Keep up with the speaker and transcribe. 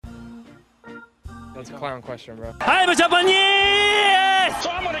That's a clown question, bro. So I'm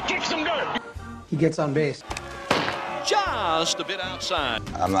gonna kick some dirt. He gets on base. just a bit outside.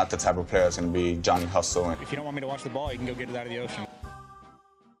 I'm not the type of player that's going to be Johnny Hustle. If you don't want me to watch the ball, you can go get it out of the ocean.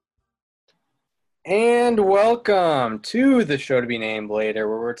 And welcome to the show to be named later,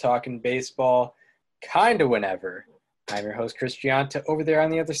 where we're talking baseball kind of whenever. I'm your host, Chris Gianta. Over there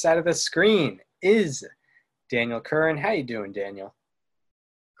on the other side of the screen is Daniel Curran. How you doing, Daniel?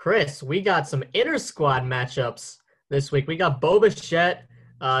 Chris, we got some inter-squad matchups this week. We got Bo Bichette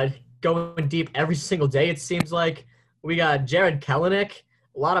going deep every single day, it seems like. We got Jared Kelenic,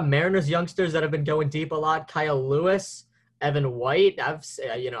 a lot of Mariners youngsters that have been going deep a lot. Kyle Lewis, Evan White. I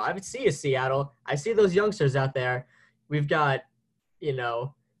would see you, Seattle. I see those youngsters out there. We've got,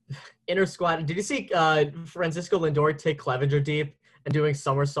 inter-squad. Did you see Francisco Lindor take Clevenger deep and doing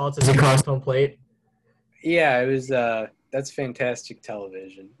somersaults as he crossed home plate? Yeah, it was. That's fantastic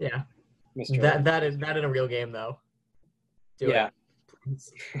television. Yeah, Mr. that in a real game though. Yeah.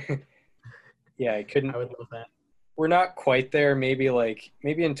 Yeah, I couldn't. I would love that. We're not quite there. Maybe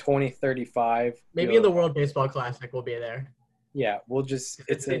in 2035. Maybe in the World Baseball Classic we'll be there. Yeah, we'll just.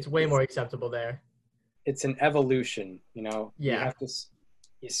 It's way more acceptable there. It's an evolution, Yeah. You have to.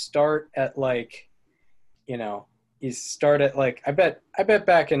 You start at You start at I bet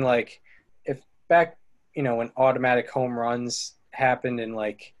back in when automatic home runs happened in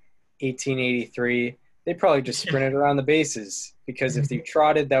 1883, they probably just sprinted around the bases, because if they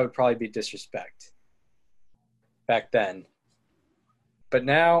trotted, that would probably be disrespect back then. But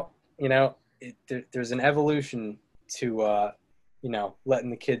now, there's an evolution to, letting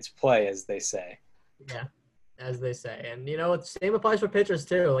the kids play, as they say. Yeah, as they say. And, same applies for pitchers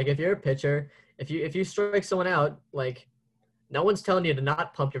too. If you're a pitcher, if you strike someone out, no one's telling you to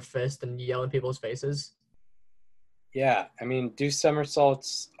not pump your fist and yell in people's faces. Yeah, do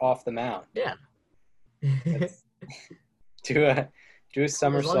somersaults off the mound. Yeah. Do a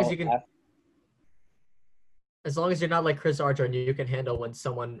somersault. As long as you're not like Chris Archer and you can handle when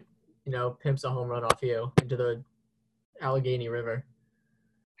someone, pimps a home run off you into the Allegheny River.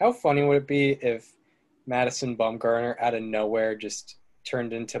 How funny would it be if Madison Bumgarner out of nowhere just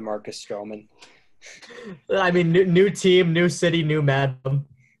turned into Marcus Stroman? New team, new city, new Madam.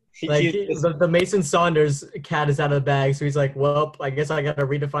 The Mason Saunders cat is out of the bag, so he's like, well, I guess I got to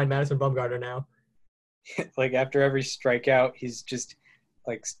redefine Madison Bumgarner now. After every strikeout, he's just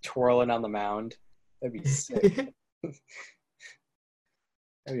twirling on the mound. That'd be sick.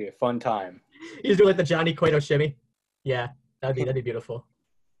 That'd be a fun time. He's doing the Johnny Cueto shimmy. Yeah, that'd be beautiful.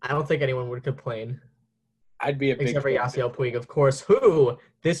 I don't think anyone would complain. I'd be a big except for Yasiel Puig, of course, who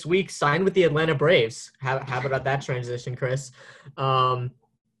this week signed with the Atlanta Braves. How about that transition, Chris?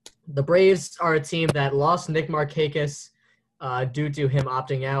 The Braves are a team that lost Nick Markakis due to him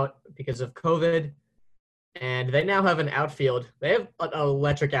opting out because of COVID. And they now have an outfield. They have an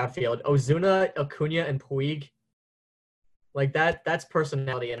electric outfield. Ozuna, Acuna, and Puig. That's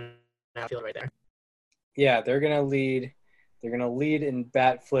personality in an outfield right there. Yeah, they're gonna lead. They're gonna lead in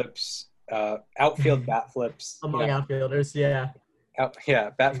bat flips, outfield bat flips among outfielders. Yeah.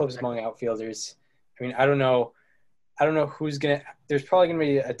 Bat flips among outfielders. I don't know who's gonna. There's probably gonna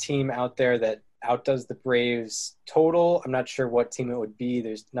be a team out there that outdoes the Braves total. I'm not sure what team it would be.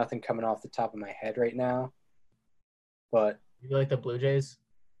 There's nothing coming off the top of my head right now. But you like the Blue Jays?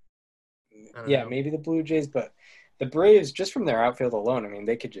 Yeah, maybe the Blue Jays, but the Braves, just from their outfield alone,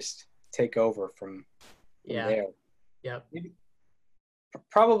 they could just take over from there. Yep. Maybe,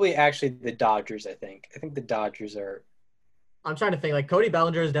 probably actually the Dodgers, I think. I think the Dodgers are. I'm trying to think. Cody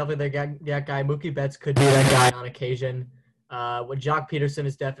Bellinger is definitely that guy. Mookie Betts could be that guy on occasion. Jock Peterson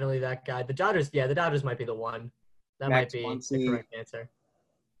is definitely that guy. The Dodgers might be the one. That Max might be Muncy. The correct answer.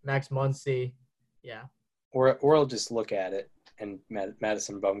 Max Muncy. Yeah. Or I'll just look at it, and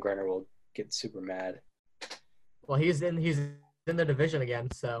Madison Bumgarner will get super mad. Well, he's in the division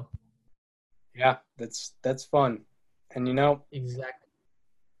again, so. Yeah, that's fun, and exactly.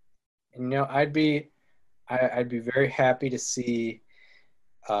 And I'd be very happy to see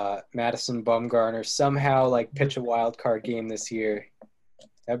Madison Bumgarner somehow pitch a wild card game this year.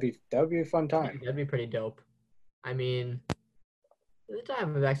 That would be a fun time. That'd be pretty dope. The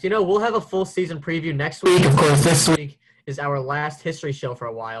Diamondbacks. We'll have a full season preview next week. Of course, this week is our last history show for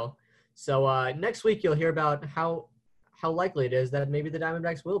a while. So next week you'll hear about how likely it is that maybe the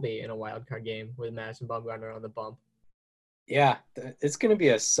Diamondbacks will be in a wild card game with Madison Bumgarner on the bump. Yeah, it's going to be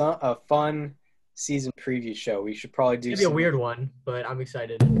a fun season preview show. We should probably do. It's gonna be a weird one, but I'm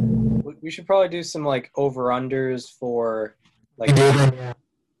excited. We should probably do some over-unders for for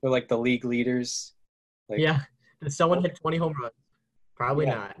the league leaders. Did someone hit 20 home runs? Probably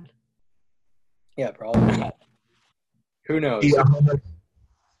not. Yeah, probably. Who knows? Yeah,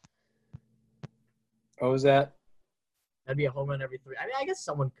 What was that? that'd be a home run every 3. I mean, I guess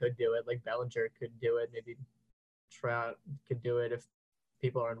someone could do it. Like Bellinger could do it. Maybe Trout could do it if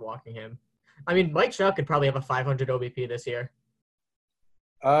people aren't walking him. I mean, Mike Trout could probably have a 500 OBP this year.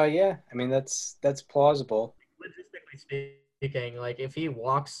 Yeah. I mean, that's plausible. Logistically speaking, like if he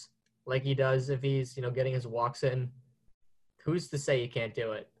walks like he does, if he's getting his walks in, who's to say he can't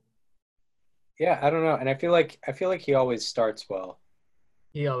do it? Yeah, I don't know, and I feel like he always starts well.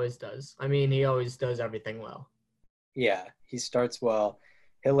 He always does. I mean, he always does everything well. Yeah, he starts well.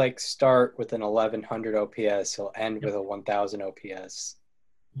 He'll like start with an 1100 OPS. He'll end with a 1000 OPS,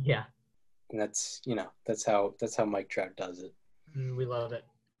 Yeah, and that's that's how Mike Trout does it. we love it.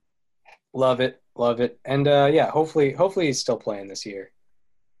 Love it, and yeah, hopefully he's still playing this year.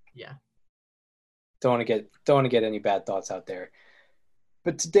 Yeah. Don't want to get any bad thoughts out there.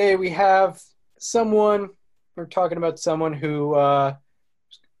 But today we're talking about someone who,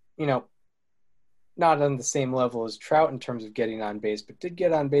 not on the same level as Trout in terms of getting on base, but did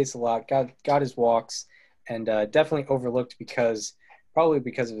get on base a lot, got his walks, and definitely overlooked probably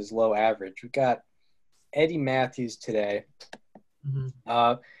because of his low average. We got Eddie Mathews today,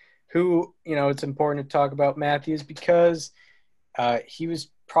 who, it's important to talk about Mathews because he was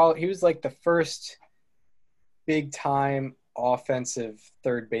like the first big time offensive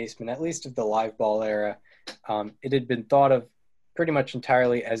third baseman, at least of the live ball era. It had been thought of pretty much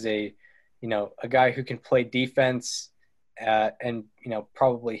entirely as a guy who can play defense and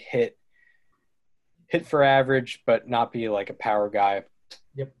probably hit for average, but not be like a power guy.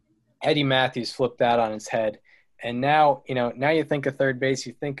 Yep. Eddie Mathews flipped that on his head. And now you think of third base,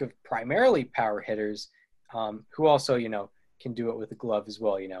 you think of primarily power hitters who also, can do it with a glove as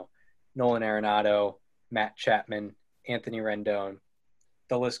well. Nolan Arenado, Matt Chapman, Anthony Rendon,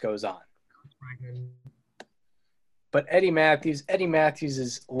 the list goes on. But Eddie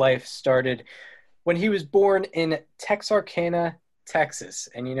Matthews' life started when he was born in Texarkana, Texas.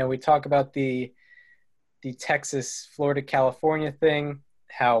 And, we talk about the Texas, Florida, California thing,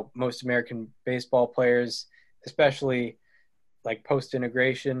 how most American baseball players, especially like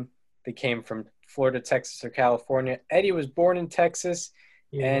post-integration, they came from Florida, Texas, or California. Eddie was born in Texas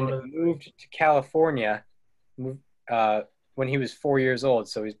and moved to California when he was 4 years old.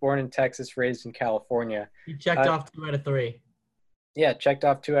 So he was born in Texas, raised in California. He checked off 2 out of 3. Yeah, checked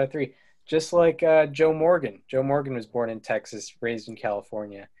off 2 out of 3. Just like Joe Morgan. Joe Morgan was born in Texas, raised in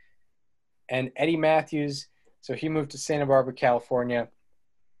California. And Eddie Mathews, so he moved to Santa Barbara, California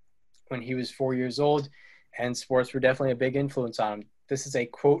when he was 4 years old, and sports were definitely a big influence on him. This is a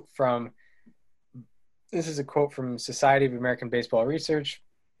quote from Society of American Baseball Research.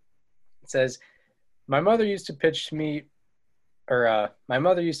 It says, my mother used to pitch to me, and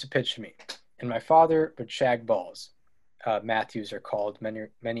my father would shag balls. Matthews are called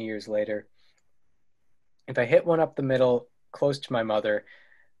many years later. If I hit one up the middle close to my mother,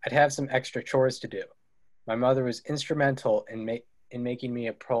 I'd have some extra chores to do. My mother was instrumental in making me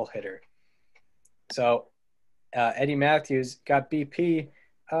a pro hitter. So Eddie Mathews got BP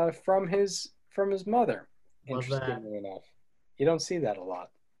from his mother. Love Interestingly enough, you don't see that a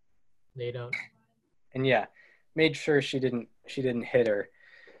lot. They don't. And yeah, made sure she didn't hit her,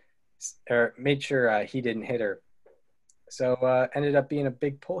 or made sure he didn't hit her. So ended up being a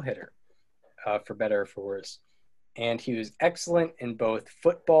big pull hitter, for better or for worse. And he was excellent in both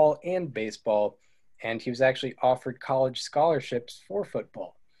football and baseball, and he was actually offered college scholarships for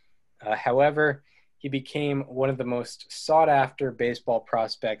football. However, he became one of the most sought-after baseball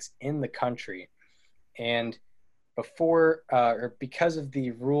prospects in the country. And because of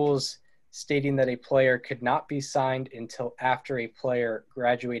the rules stating that a player could not be signed until after a player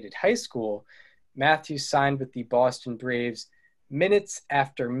graduated high school, Mathews signed with the Boston Braves minutes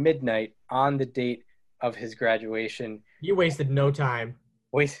after midnight on the date of his graduation. You wasted no time.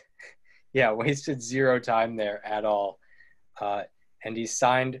 Wasted zero time there at all. And he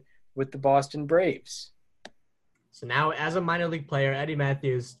signed with the Boston Braves. So now, as a minor league player, Eddie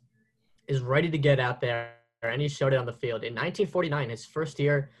Mathews is ready to get out there, and he showed it on the field. In 1949, his first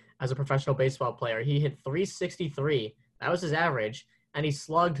year as a professional baseball player, he hit .363. That was his average, and he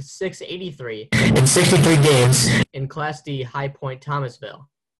slugged .683 in 63 games in Class D High Point, Thomasville.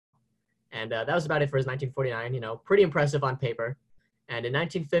 And that was about it for his 1949, pretty impressive on paper. And in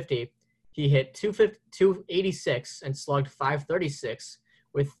 1950, he hit .286 and slugged .536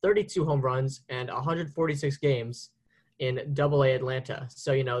 with 32 home runs and 146 games in Double-A Atlanta.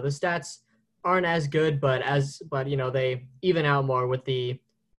 So, the stats aren't as good, but they even out more with the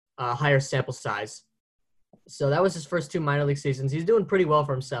higher sample size. So that was his first 2 minor league seasons. He's doing pretty well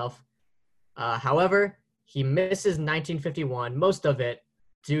for himself. However, he misses 1951, most of it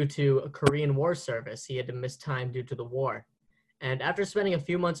due to a Korean War service. He had to miss time due to the war. And after spending a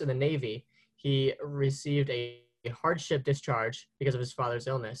few months in the Navy, he received a hardship discharge because of his father's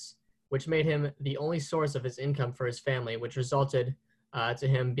illness, which made him the only source of his income for his family, which resulted to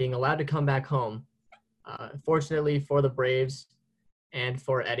him being allowed to come back home. Fortunately for the Braves and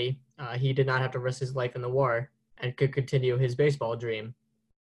for Eddie, he did not have to risk his life in the war and could continue his baseball dream.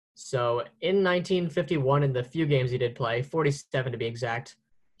 So in 1951, in the few games he did play, 47 to be exact,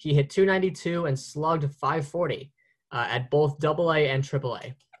 he hit .292 and slugged .540 at both AA and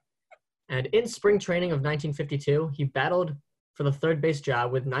AAA. And in spring training of 1952, he battled for the third base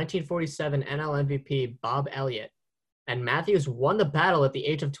job with 1947 NL MVP Bob Elliott. And Matthews won the battle at the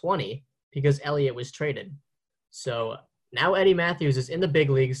age of 20 because Elliott was traded. So now Eddie Matthews is in the big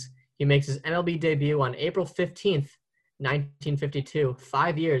leagues. He makes his MLB debut on April 15th, 1952,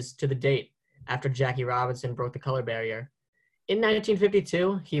 5 years to the date after Jackie Robinson broke the color barrier. In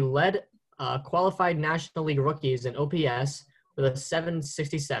 1952, he led qualified National League rookies in OPS with a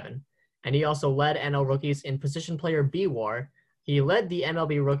 767, and he also led NL rookies in position player B-WAR. He led the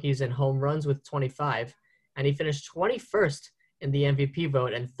MLB rookies in home runs with 25, and he finished 21st in the MVP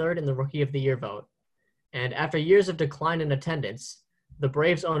vote and third in the Rookie of the Year vote. And after years of decline in attendance, the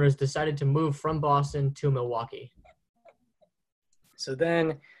Braves owners decided to move from Boston to Milwaukee. So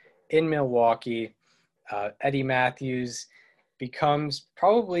then in Milwaukee, Eddie Matthews becomes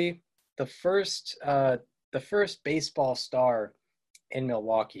probably the first baseball star in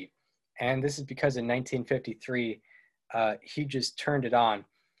Milwaukee. And this is because in 1953, he just turned it on.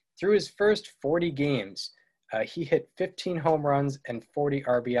 Through his first 40 games, he hit 15 home runs and 40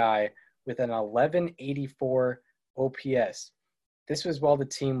 RBI with an 1184 OPS. This was while the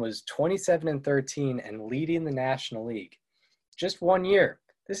team was 27-13 and leading the National League. Just 1 year.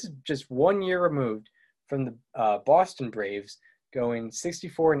 This is just 1 year removed from the Boston Braves going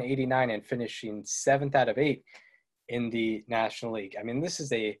 64-89 and finishing 7th out of 8 in the National League. I mean, this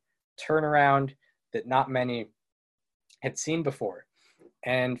is a turnaround that not many had seen before.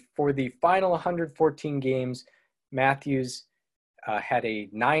 And for the final 114 games, Matthews had a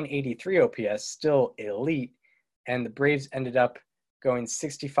 983 OPS, still elite, and the Braves ended up going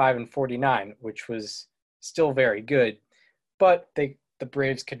 65-49, which was still very good. But the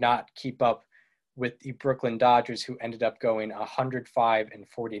Braves could not keep up with the Brooklyn Dodgers, who ended up going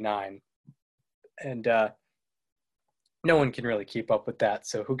 105-49. And no one can really keep up with that,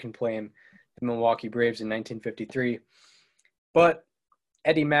 so who can blame the Milwaukee Braves in 1953? But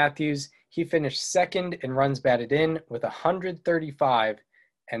Eddie Matthews, he finished second in runs batted in with 135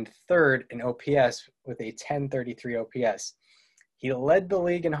 and third in OPS with a 1033 OPS. He led the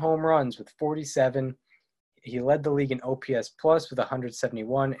league in home runs with 47. He led the league in OPS plus with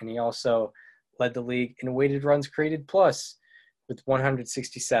 171, and he also led the league in weighted runs created plus with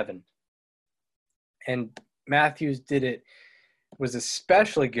 167. And Matthews was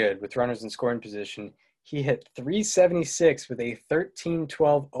especially good with runners in scoring position. He hit 376 with a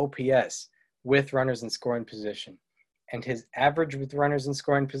 1312 OPS with runners in scoring position. And his average with runners in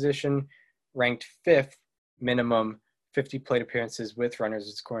scoring position ranked 5th minimum 50 plate appearances with runners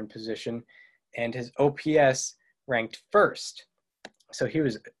in scoring position. And his OPS ranked 1st. So he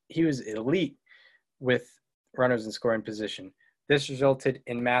was elite with runners in scoring position. This resulted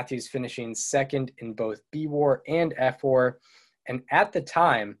in Matthews finishing second in both B-WAR and F-WAR. And at the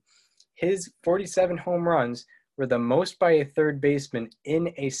time, his 47 home runs were the most by a third baseman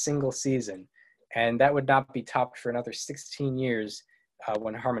in a single season. And that would not be topped for another 16 years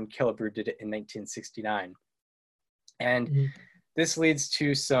when Harmon Killebrew did it in 1969. And this leads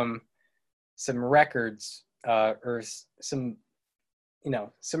to some records or some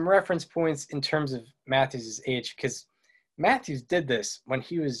reference points in terms of Matthews' age, because Matthews did this when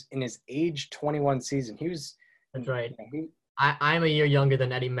he was in his age 21 season. That's right. I'm a year younger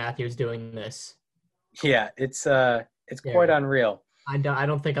than Eddie Matthews doing this. Yeah, it's quite unreal. I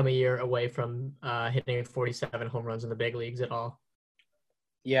don't think I'm a year away from hitting 47 home runs in the big leagues at all.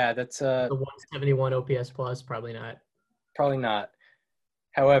 Yeah, that's the 171 OPS plus, probably not. Probably not.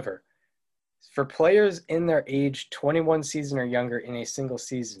 However, for players in their age 21 season or younger in a single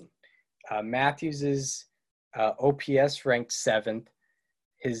season, Matthews's OPS ranked 7th,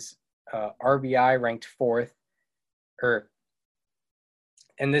 his RBI ranked 4th,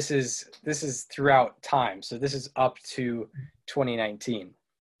 and this is throughout time. So this is up to 2019.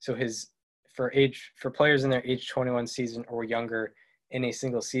 So for players in their age 21 season or younger in a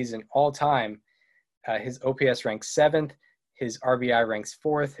single season all time, his OPS ranks 7th, his RBI ranks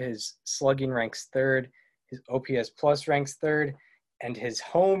 4th, his slugging ranks 3rd, his OPS plus ranks 3rd, and his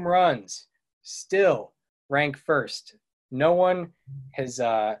home runs still rank first. No one has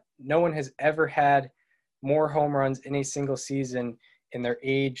ever had more home runs in a single season in their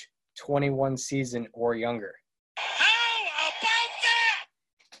age 21 season or younger. How about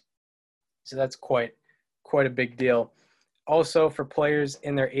that? So that's quite a big deal. Also, for players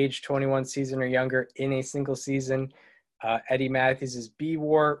in their age 21 season or younger in a single season, Eddie Matthews' B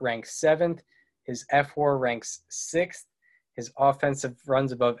WAR ranks 7th, his F WAR ranks 6th, his offensive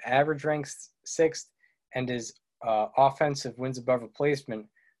runs above average ranks 6th, and his offensive wins above replacement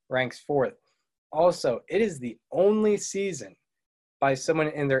ranks 4th. Also, it is the only season by someone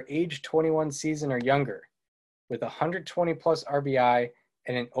in their age 21 season or younger with 120 plus RBI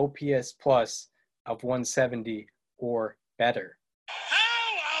and an OPS plus of 170 or better. How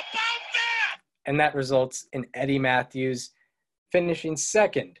about that? And that results in Eddie Matthews finishing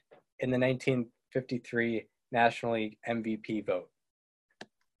second in the 1953 National League MVP vote.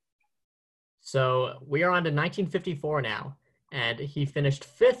 So we are on to 1954 now, and he finished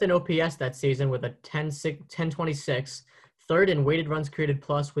 5th in OPS that season with a 1026, 3rd in weighted runs created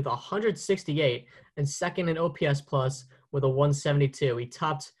plus with 168, and 2nd in OPS plus with a 172. He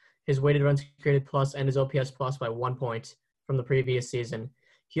topped his weighted runs created plus and his OPS plus by 1 point from the previous season.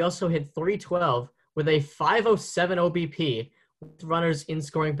 He also hit .312 with a .507 OBP with runners in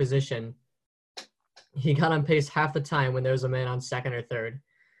scoring position. He got on pace half the time when there was a man on second or third.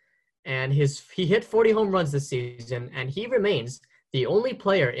 And he hit 40 home runs this season, and he remains the only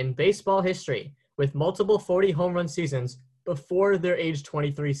player in baseball history with multiple 40 home run seasons before their age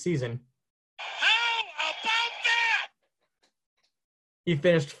 23 season. How about that? He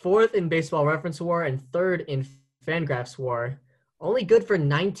finished 4th in Baseball Reference WAR and 3rd in Fangraphs WAR, only good for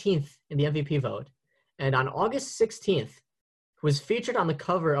 19th in the MVP vote. And on August 16th, was featured on the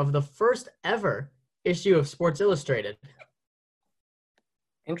cover of the first ever issue of Sports Illustrated.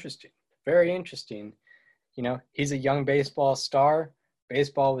 Interesting. Very interesting. You know, he's a young baseball star.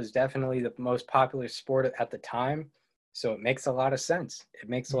 Baseball was definitely the most popular sport at the time. So it makes a lot of sense. It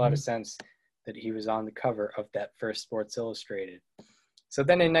makes a lot of sense that he was on the cover of that first Sports Illustrated. So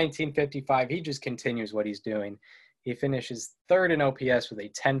then in 1955, he just continues what he's doing. He finishes 3rd in OPS with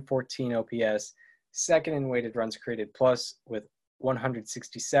a 1014 OPS, 2nd in weighted runs created plus with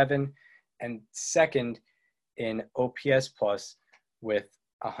 167, and 2nd in OPS plus with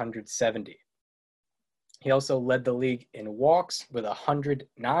 170. He also led the league in walks with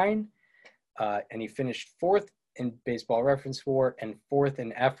 109, and he finished 4th in Baseball Reference WAR and 4th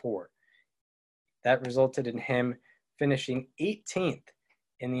in F WAR. That resulted in him finishing 18th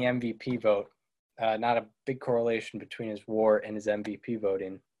in the MVP vote. Not a big correlation between his WAR and his MVP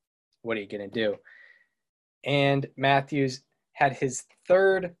voting. What are you going to do? And Matthews had his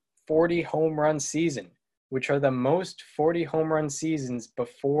 3rd 40 home run season, which are the most 40 home run seasons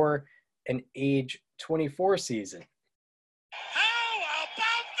before an age 24 season. How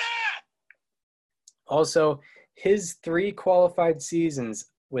about that? Also, his 3 qualified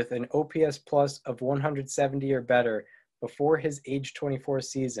seasons with an OPS plus of 170 or better before his age 24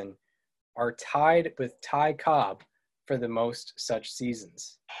 season are tied with Ty Cobb for the most such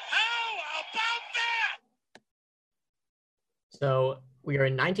seasons. How about that? So we are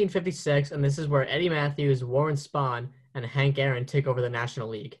in 1956, and this is where Eddie Matthews, Warren Spahn, and Hank Aaron take over the National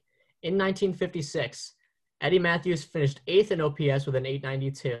League. In 1956, Eddie Matthews finished 8th in OPS with an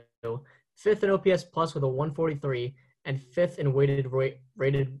 892, 5th in OPS plus with a 143, and 5th in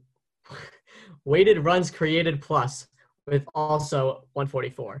weighted runs created plus with also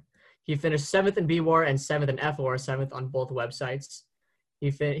 144. He finished 7th in BWAR and 7th in FWAR, 7th on both websites. He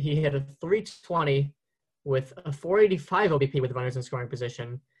hit a 320 with a 485 OBP with runners in scoring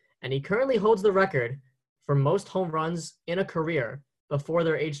position, and he currently holds the record for most home runs in a career before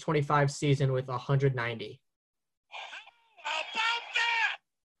their age 25 season with 190. How about that?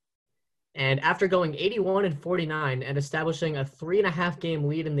 And after going 81-49 and establishing a 3.5 game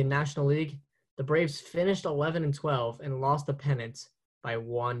lead in the National League, the Braves finished 11-12 and lost the pennant by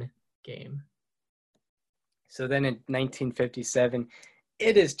 1 game. So then in 1957,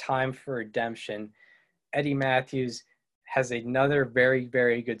 it is time for redemption. Eddie Matthews has another very,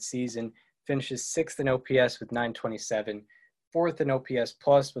 very good season, finishes 6th in OPS with 927, 4th in OPS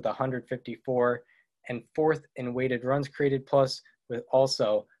plus with 154, and 4th in weighted runs created plus with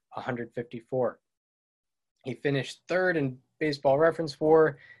also 154. He finished 3rd in Baseball Reference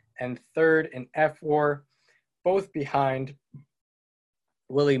WAR and 3rd in F WAR, both behind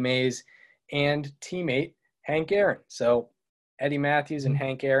Willie Mays and teammate Hank Aaron. So Eddie Matthews and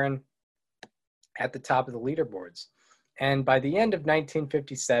Hank Aaron at the top of the leaderboards. And by the end of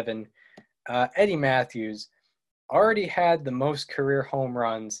 1957, Eddie Matthews already had the most career home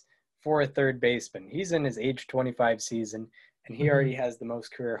runs for a third baseman. He's in his age 25 season, and he already has the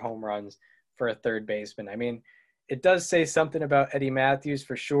most career home runs for a third baseman. I mean, it does say something about Eddie Matthews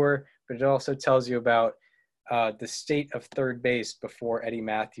for sure, but it also tells you about the state of third base before Eddie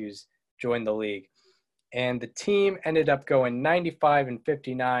Matthews joined the league. And the team ended up going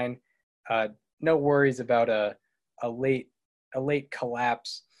 95-59. No worries about a late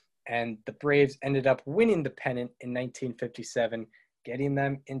collapse. And the Braves ended up winning the pennant in 1957, getting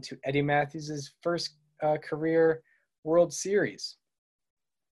them into Eddie Matthews' first career World Series.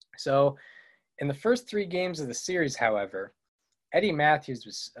 So in the first 3 games of the series, however, Eddie Matthews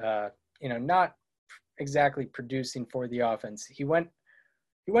was, not exactly producing for the offense. He went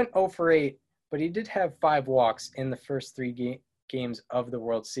 0 for 8, but he did have 5 walks in the first 3 games of the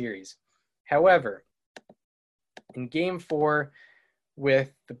World Series. However, in Game 4,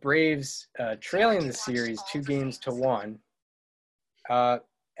 with the Braves trailing the series 2-1,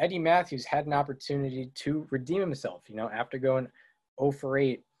 Eddie Matthews had an opportunity to redeem himself. After going 0 for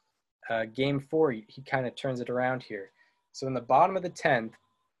 8, Game 4, he kind of turns it around here. So in the bottom of the 10th,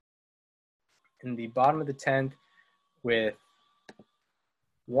 with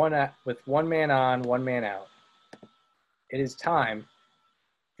one man on, 1 man out, it is time.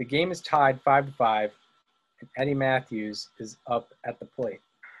 The game is tied 5-5. And Eddie Matthews is up at the plate.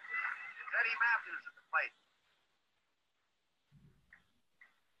 It's Eddie Matthews at the plate.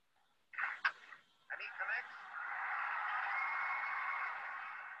 And he connects.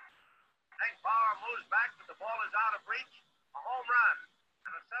 Hank Bauer moves back, but the ball is out of reach. A home run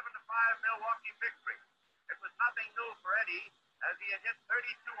and a 7-5 Milwaukee victory. It was nothing new for Eddie, as he had hit 32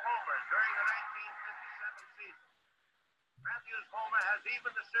 homers during the 1957 season. Matthews' homer has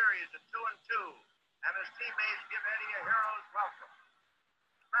evened the series at 2-2. And his teammates give Eddie a hero's welcome.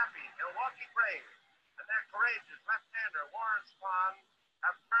 Scrappy Milwaukee Braves and their courageous left-hander Warren Spahn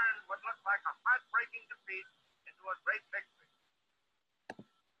have turned what looked like a heartbreaking defeat into a great victory.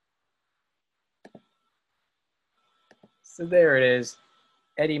 So there it is.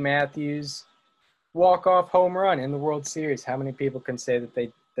 Eddie Matthews, walk-off home run in the World Series. How many people can say that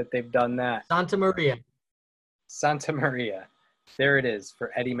they've done that? Santa Maria. Santa Maria. There it is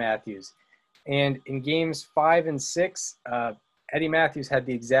for Eddie Matthews. And in games 5 and 6, Eddie Matthews had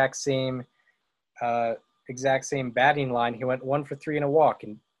the exact same batting line. He went 1 for 3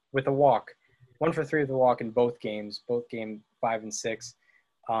 and with a walk. 1 for 3 with a walk in both games, game 5 and 6.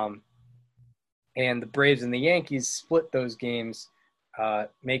 And the Braves and the Yankees split those games,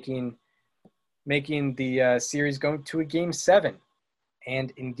 making the series going to a Game 7.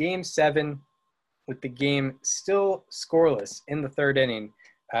 And in Game 7, with the game still scoreless in the 3rd inning,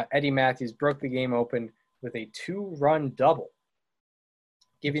 Eddie Matthews broke the game open with a 2-run double,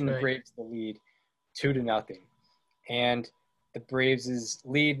 giving the Braves the lead 2-0. And the Braves'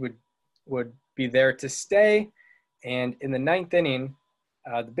 lead would be there to stay. And in the 9th inning,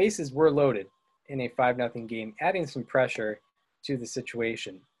 the bases were loaded in a 5-0 game, adding some pressure to the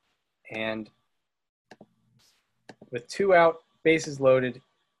situation. And with 2 out, bases loaded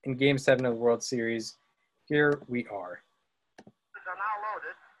in Game 7 of the World Series, here we are. Are now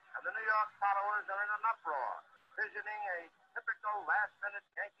loaded, and the New York followers are in an uproar, visioning a typical last-minute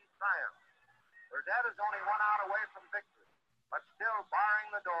Yankee triumph. Burdett is only 1 out away from victory, but still barring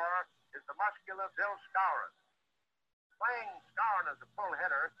the door is the muscular Bill Skowron. Playing Skowron as a pull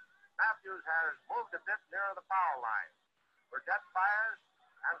hitter, Matthews has moved a bit nearer the foul line. Burdett fires,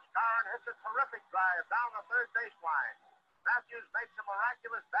 and Skowron hits a terrific drive down the 3rd baseline. Matthews makes a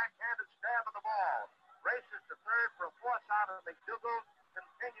miraculous backhanded stab at the ball, races to 3rd for a force out of McDougald,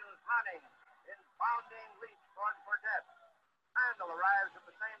 continues running in bounding leap toward Burdett. Randall arrives at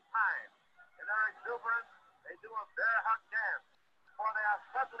the same time. In their exuberance, they do a bear hug dance, for they are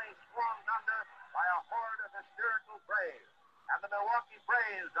suddenly swung under by a horde of hysterical Braves. And the Milwaukee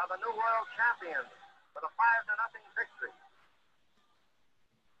Braves are the new world champions with a 5-0 victory.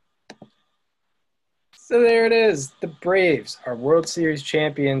 So there it is. The Braves are World Series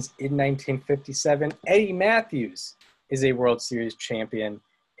champions in 1957. Eddie Matthews is a World Series champion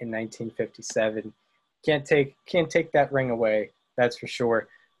in 1957. Can't take that ring away, that's for sure.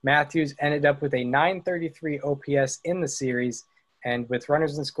 Matthews ended up with a .933 OPS in the series, and with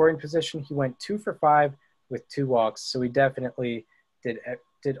runners in scoring position, he went 2 for 5 with 2 walks. So he definitely did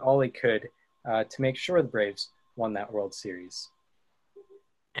all he could to make sure the Braves won that World Series.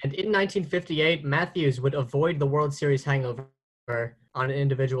 And in 1958, Matthews would avoid the World Series hangover on an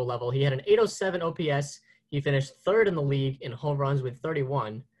individual level. He had an .807 OPS. He finished 3rd in the league in home runs with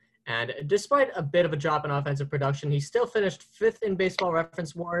 31. And despite a bit of a drop in offensive production, he still finished 5th in Baseball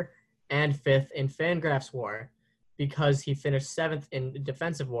Reference WAR and 5th in Fangraphs WAR, because he finished 7th in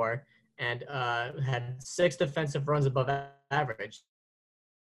defensive WAR and had 6 defensive runs above average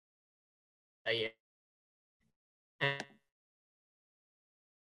that year.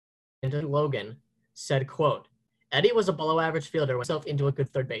 And Logan said, quote, "Eddie was a below-average fielder, went himself into a good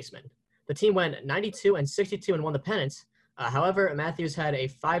third baseman. The team went 92 and 62 and won the pennant. However, Matthews had a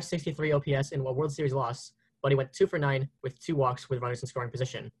 563 OPS in a World Series loss, but he went 2 for 9 with 2 walks with runners in scoring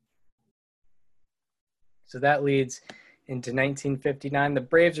position." So that leads into 1959. The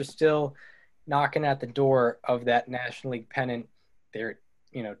Braves are still knocking at the door of that National League pennant. They're,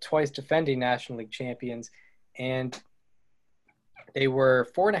 twice defending National League champions, and they were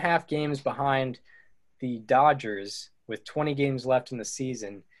 4.5 games behind the Dodgers with 20 games left in the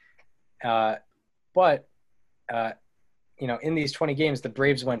season. But in these 20 games, the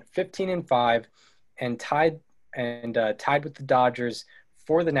Braves went 15-5 and tied with the Dodgers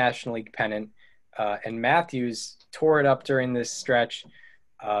for the National League pennant. And Matthews tore it up during this stretch.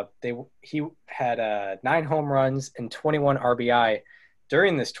 He had 9 home runs and 21 RBI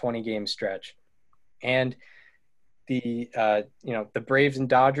during this 20-game stretch. And the Braves and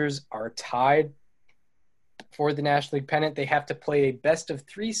Dodgers are tied for the National League pennant. They have to play a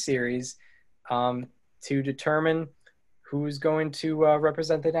best-of-3 series to determine who's going to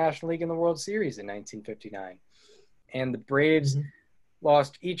represent the National League in the World Series in 1959. And the Braves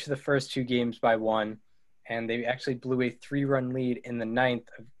lost each of the first 2 games by 1, and they actually blew a 3-run lead in the 9th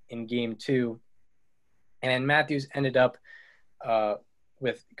in Game 2. And Matthews ended up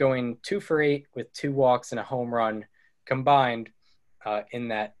with going 2 for 8 with 2 walks and a home run combined in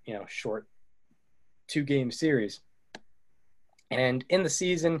that short 2-game series. And in the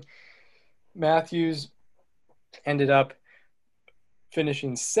season, Matthews ended up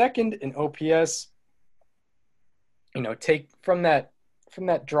finishing 2nd in OPS. Take from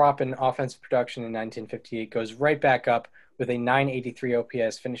that drop in offensive production in 1958, goes right back up with a 983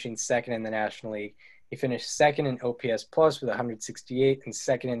 OPS, finishing 2nd in the National League. He finished 2nd in OPS plus with 168 and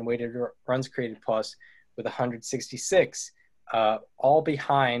 2nd in weighted runs created plus with 166, all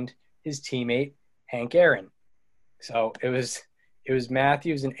behind his teammate Hank Aaron. So it was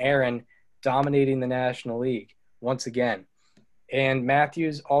Matthews and Aaron dominating the National League once again. And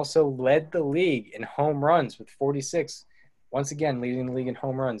Matthews also led the league in home runs with 46, once again leading the league in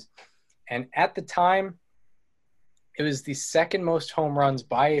home runs. And at the time, it was the 2nd most home runs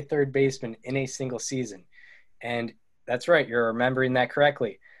by a third baseman in a single season. And that's right, you're remembering that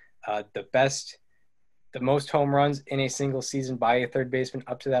correctly. The most home runs in a single season by a third baseman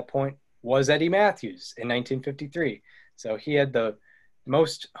up to that point was Eddie Matthews in 1953. So he had the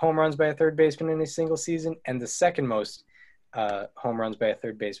most home runs by a third baseman in a single season and the 2nd most home runs by a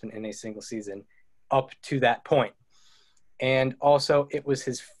third baseman in a single season up to that point. And also, it was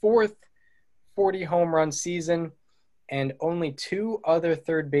his 4th 40 home run season, and only 2 other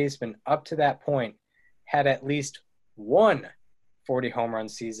third basemen up to that point had at least one 40 home run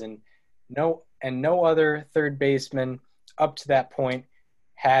season. No other third baseman up to that point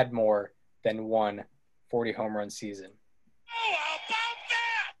had more than one 40 home run season. Oh, how about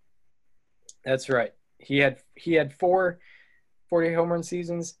that? That's right. He had 4 40 home run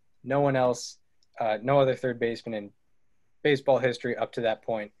seasons. No one else, no other third baseman in baseball history up to that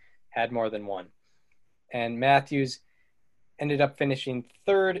point had more than one. And Matthews ended up finishing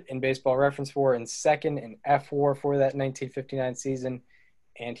 3rd in Baseball Reference WAR and 2nd in F-WAR for that 1959 season,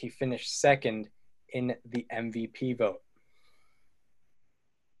 and he finished 2nd in the MVP vote.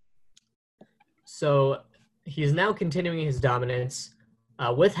 So he's now continuing his dominance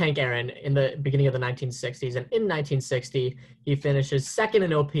with Hank Aaron in the beginning of the 1960s. And in 1960, he finishes 2nd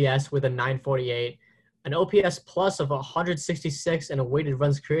in OPS with a 948, an OPS plus of 166, and a weighted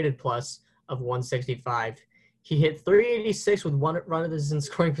runs created plus of 165. He hit 386 with runners in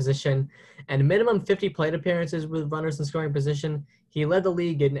scoring position and minimum 50 plate appearances with runners in scoring position. He led the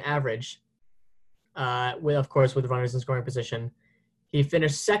league in average, with runners in scoring position. He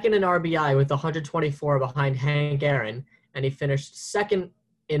finished 2nd in RBI with 124 behind Hank Aaron, and he finished 2nd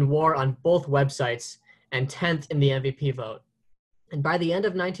in WAR on both websites and 10th in the MVP vote. And by the end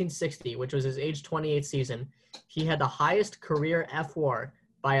of 1960, which was his age 28 season, he had the highest career F-WAR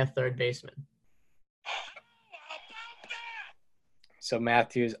by a third baseman. So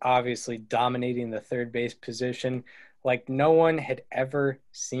Matthews obviously dominating the third base position like no one had ever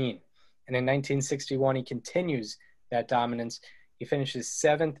seen. And in 1961, he continues that dominance. He finishes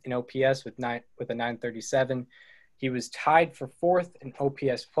 7th in OPS with a 937. He was tied for 4th in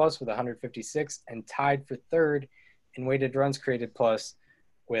OPS plus with 156 and tied for 3rd in weighted runs created plus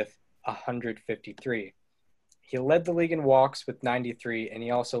with 153. He led the league in walks with 93, and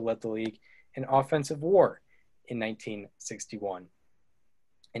he also led the league in offensive WAR. in 1961.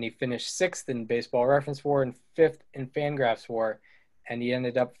 And he finished 6th in Baseball Reference WAR and 5th in Fangraphs WAR, and he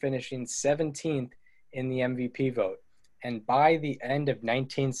ended up finishing 17th in the MVP vote. And by the end of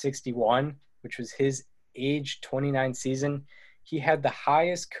 1961, which was his age 29 season, he had the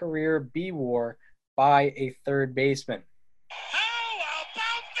highest career B WAR by a third baseman. How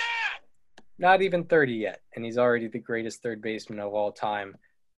about that? Not even 30 yet, and he's already the greatest third baseman of all time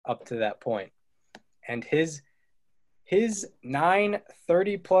up to that point. And his 9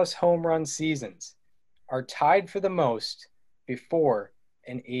 30-plus home run seasons are tied for the most before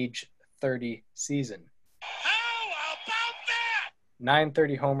an age 30 season. How about that? 9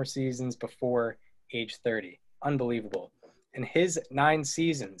 30 homer seasons before age 30. Unbelievable. And his 9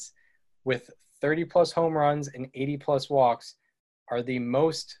 seasons with 30-plus home runs and 80-plus walks are the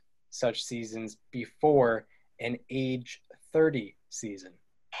most such seasons before an age 30 season.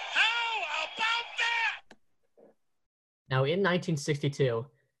 How about that? Now, in 1962,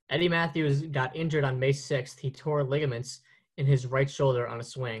 Eddie Matthews got injured on May 6th. He tore ligaments in his right shoulder on a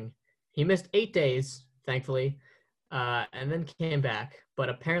swing. He missed 8 days, thankfully, and then came back. But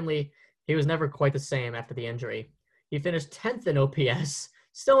apparently, he was never quite the same after the injury. He finished 10th in OPS,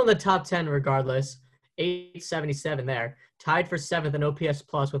 still in the top 10 regardless, 877 there, tied for 7th in OPS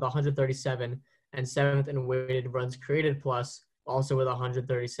plus with 137, and 7th in weighted runs created plus, also with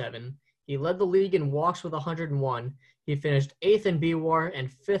 137. He led the league in walks with 101. He finished 8th in B WAR and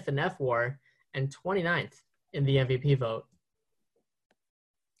 5th in F WAR, and 29th in the MVP vote.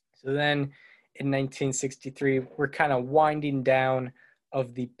 So then in 1963, we're kind of winding down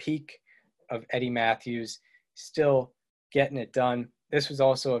of the peak of Eddie Matthews, still getting it done. This was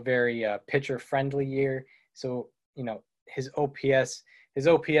also a very pitcher-friendly year. So, his OPS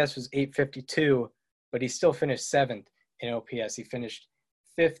was 852, but he still finished 7th in OPS. He finished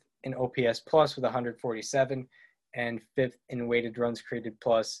 5th in OPS plus with 147 and 5th in weighted runs created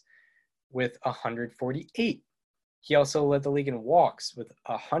plus with 148. He also led the league in walks with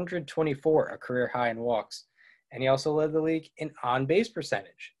 124, a career high in walks. And he also led the league in on-base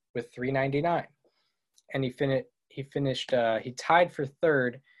percentage with 399. And he tied for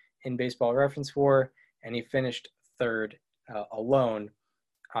 3rd in Baseball Reference WAR, and he finished 3rd alone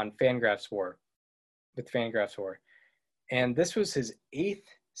on Fangraphs WAR, with Fangraphs WAR. And this was his 8th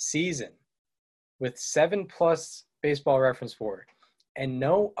season with 7+ Baseball Reference WAR. And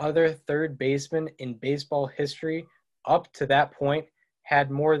no other third baseman in baseball history up to that point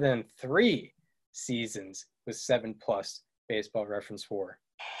had more than 3 seasons with 7+ Baseball Reference WAR.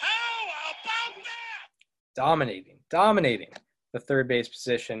 How about that? Dominating the third base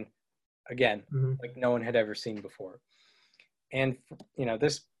position, again, Mhm. like no one had ever seen before. And,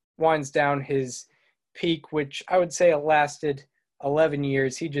 this winds down his peak, which I would say lasted 11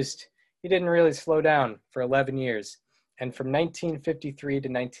 years. He didn't really slow down for 11 years. And from 1953 to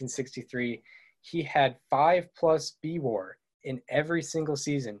 1963, he had 5+ B WAR in every single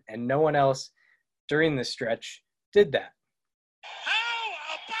season, and no one else during this stretch did that. How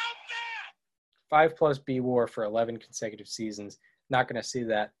about that? 5+ B WAR for 11 consecutive seasons. Not going to see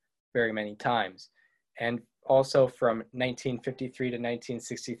that very many times. And also from 1953 to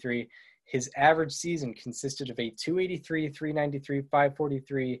 1963, his average season consisted of a 283, 393,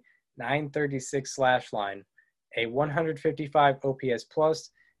 543, 936 slash line, a 155 OPS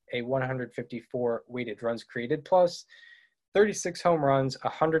plus, a 154 weighted runs created plus, 36 home runs,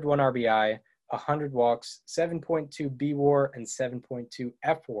 101 RBI, 100 walks, 7.2 B WAR, and 7.2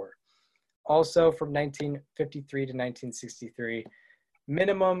 F WAR. Also from 1953 to 1963,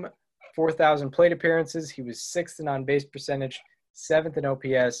 minimum 4,000 plate appearances. He was 6th in on-base percentage, 7th in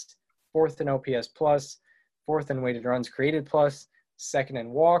OPS, 4th in OPS plus, 4th in weighted runs created plus, 2nd in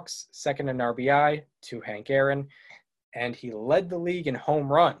walks, 2nd in RBI to Hank Aaron, and he led the league in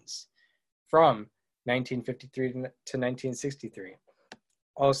home runs from 1953 to 1963.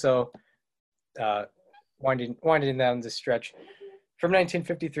 Also, winding down the stretch, from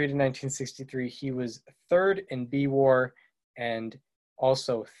 1953 to 1963, he was 3rd in B WAR and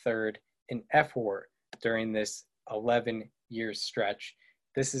also 3rd in F WAR during this 11-year stretch.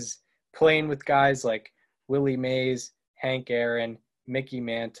 This is playing with guys like Willie Mays, Hank Aaron, Mickey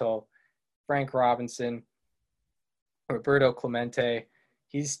Mantle, Frank Robinson, Roberto Clemente.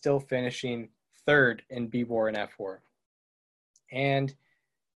 He's still finishing 3rd in B WAR and F WAR. And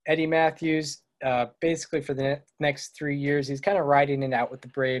Eddie Matthews, basically for the next 3 years, he's kind of riding it out with the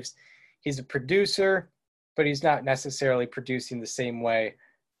Braves. He's a producer, but he's not necessarily producing the same way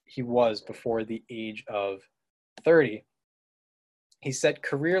he was before the age of 30. He set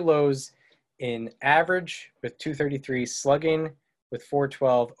career lows in average with 233, slugging with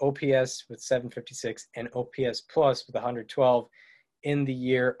 412, OPS with 756, and OPS plus with 112 in the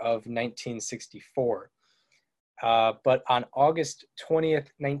year of 1964. But on August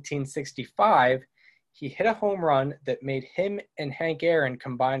 20th, 1965, he hit a home run that made him and Hank Aaron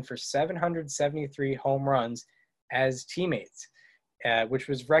combine for 773 home runs as teammates, which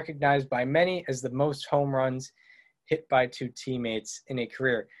was recognized by many as the most home runs hit by two teammates in a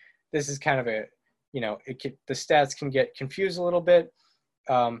career. This is kind of a, the stats can get confused a little bit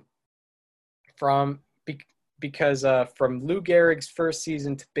because from Lou Gehrig's first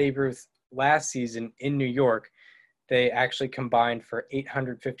season to Babe Ruth last season in New York, they actually combined for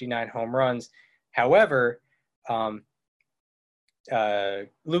 859 home runs. However, Lou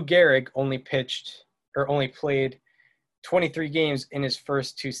Gehrig only played 23 games in his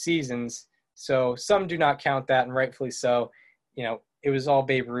first two seasons. So some do not count that, and rightfully so. It was all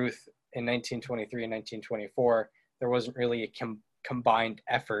Babe Ruth in 1923 and 1924. There wasn't really a combined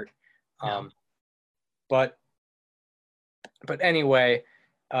effort. No. But anyway,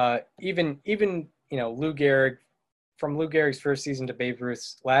 even Lou Gehrig, from Lou Gehrig's first season to Babe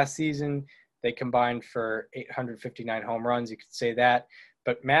Ruth's last season, they combined for 859 home runs. You could say that.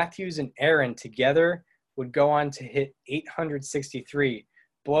 But Matthews and Aaron together would go on to hit 863,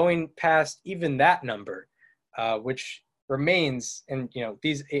 blowing past even that number, which remains, and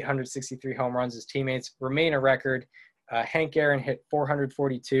these 863 home runs as teammates remain a record. Hank Aaron hit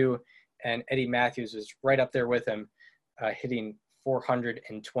 442, and Eddie Matthews was right up there with him, hitting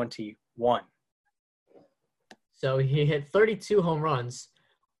 421. So he hit 32 home runs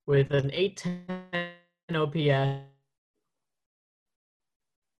with an 810 OPS,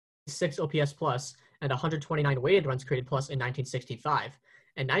 6 OPS plus, and 129 weighted runs created plus in 1965.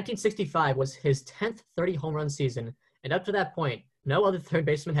 And 1965 was his 10th 30 home run season. And up to that point, no other third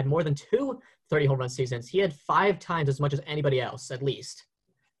baseman had more than two 30 home run seasons. He had 5 times as much as anybody else, at least.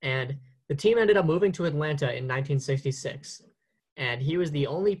 And the team ended up moving to Atlanta in 1966. And he was the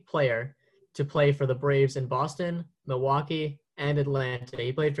only player to play for the Braves in Boston, Milwaukee, and Atlanta.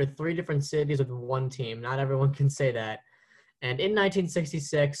 He played for 3 different cities with one team. Not everyone can say that. And in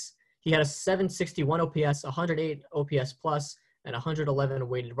 1966, he had a 761 OPS, 108 OPS plus, and 111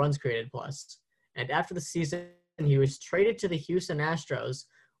 weighted runs created plus. And after the season, he was traded to the Houston Astros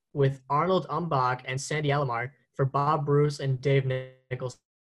with Arnold Umbach and Sandy Alomar for Bob Bruce and Dave Nicholson.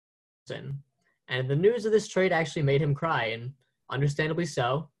 And the news of this trade actually made him cry, and understandably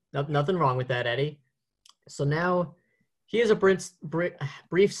so. Nothing wrong with that, Eddie. So now he has a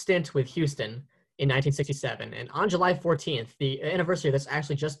brief stint with Houston in 1967. And on July 14th, the anniversary that's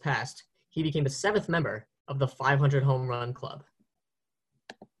actually just passed, he became the 7th member of the 500 home run club.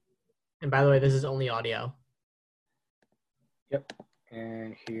 And by the way, this is only audio. Yep.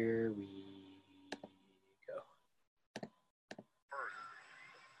 And here we go.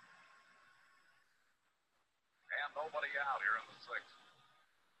 And nobody out here in the 6th.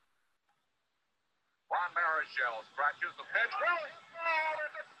 Juan Marichal scratches the pitch. Rolling ball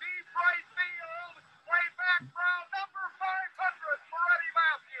into deep right field. Way back round number 500 for Eddie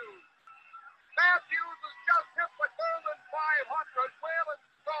Matthews. Matthews has just hit the golden 500. Whalen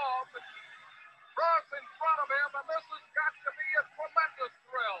Staub cross in front of him, and this has got to be a tremendous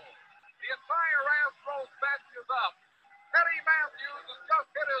thrill. The entire Astros bench is up. Eddie Matthews has just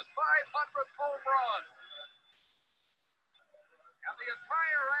hit his 500th home run. And the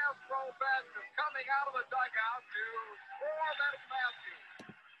entire Astro bench is coming out of the dugout to swarm Eddie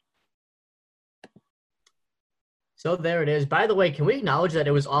Matthews. So there it is. By the way, can we acknowledge that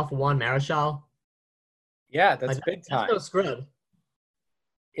it was off Juan Marichal? Yeah, that's big time. That's no scrub.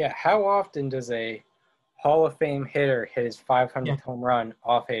 Yeah, how often does a Hall of Fame hitter hit his 500th home run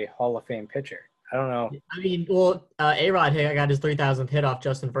off a Hall of Fame pitcher? I don't know. I mean, well, A-Rod got his 3,000th hit off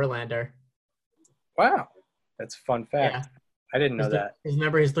Justin Verlander. Wow, that's a fun fact. Yeah. I didn't know that.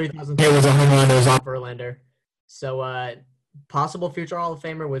 Remember, his 3,000th hit was a home run. It was on Verlander. So, possible future Hall of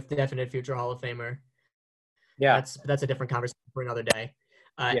Famer with definite future Hall of Famer. Yeah. That's a different conversation for another day.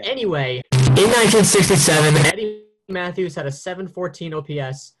 Anyway, in 1967, Eddie Matthews had a 714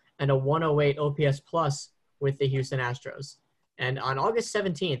 OPS and a 108 OPS plus with the Houston Astros. And on August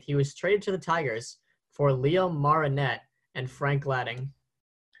 17th, he was traded to the Tigers for Leo Marinette and Frank Glading.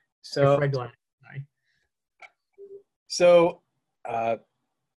 Fred Glading, sorry. So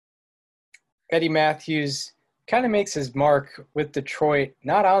Eddie Matthews kind of makes his mark with Detroit,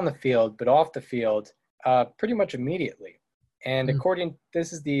 not on the field, but off the field, pretty much immediately. And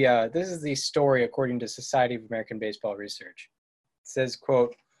this is the story according to Society of American Baseball Research. It says,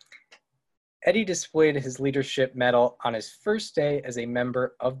 quote, Eddie displayed his leadership medal on his first day as a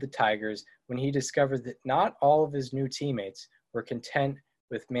member of the Tigers when he discovered that not all of his new teammates were content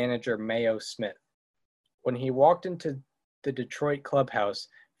with manager Mayo Smith. When he walked into the Detroit clubhouse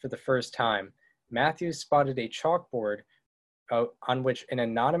for the first time, Matthews spotted a chalkboard on which an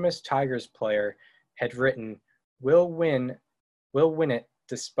anonymous Tigers player had written, "We'll win it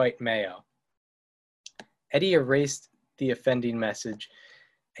despite Mayo." Eddie erased the offending message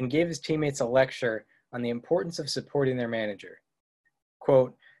and gave his teammates a lecture on the importance of supporting their manager.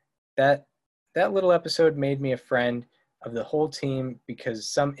 Quote, that little episode made me a friend of the whole team because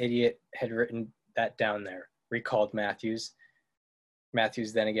some idiot had written that down there, recalled Matthews.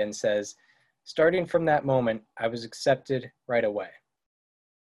 Matthews then again says, starting from that moment, I was accepted right away.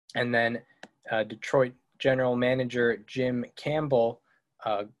 And then Detroit general manager Jim Campbell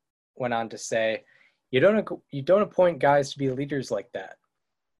went on to say, you don't appoint guys to be leaders like that.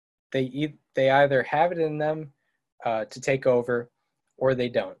 They either have it in them to take over or they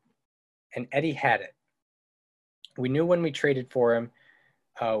don't. And Eddie had it. We knew when we traded for him,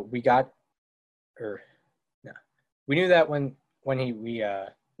 we knew that when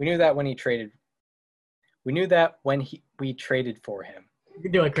we traded for him. You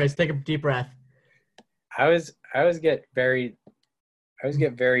can do it, Chris. Take a deep breath. I always get very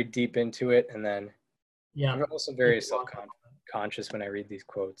deep into it, and then I'm also very self-conscious when I read these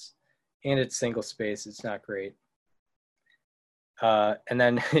quotes. And it's single space. It's not great. And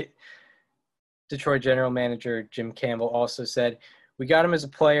then Detroit general manager Jim Campbell also said, we got him as a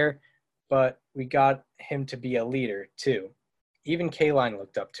player, but we got him to be a leader too. Even K-Line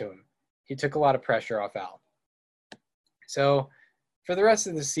looked up to him. He took a lot of pressure off Al. So for the rest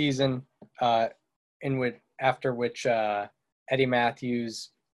of the season, after which Eddie Matthews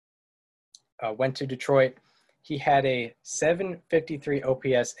went to Detroit, he had a 753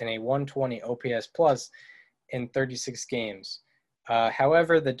 OPS and a 120 OPS plus in 36 games.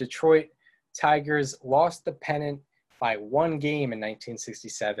 However, the Detroit Tigers lost the pennant by one game in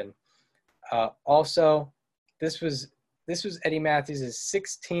 1967. Also, this was Eddie Matthews'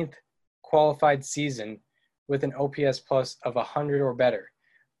 16th qualified season with an OPS plus of 100 or better,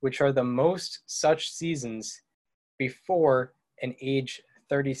 which are the most such seasons before an age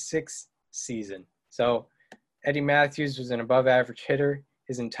 36 season. So Eddie Matthews was an above-average hitter.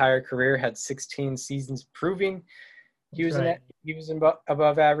 His entire career had 16 seasons proving he was an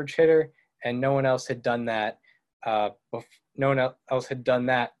above-average hitter, and no one else had done that. No one else had done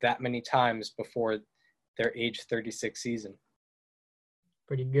that many times before their age 36 season.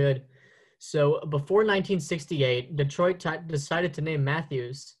 Pretty good. So before 1968, Detroit decided to name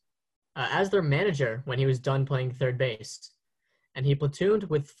Matthews as their manager when he was done playing third base. And he platooned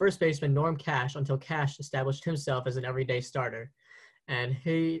with first baseman Norm Cash until Cash established himself as an everyday starter. And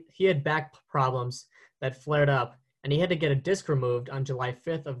he had back problems that flared up, and he had to get a disc removed on July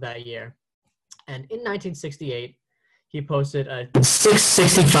 5th of that year. And in 1968, he posted a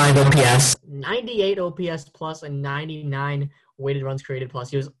 665 OPS, 98 OPS plus, and 99 weighted runs created plus.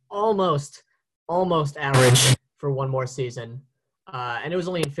 He was almost average for one more season. And it was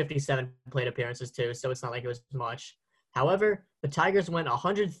only in 57 plate appearances too, so it's not like it was much. However, the Tigers went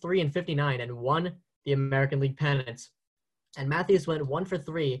 103-59 and won the American League pennant. And Matthews went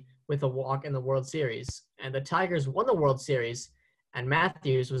 1-for-3 with a walk in the World Series. And the Tigers won the World Series, and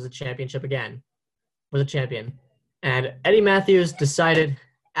Matthews was a champion. And Eddie Matthews decided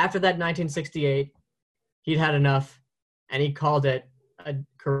after that 1968, he'd had enough, and he called it a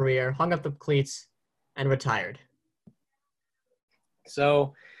career, hung up the cleats, and retired.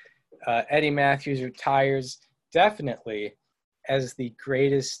 So Eddie Matthews retires definitely as the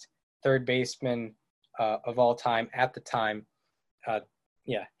greatest third baseman of all time at the time.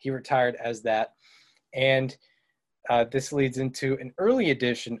 He retired as that. And this leads into an early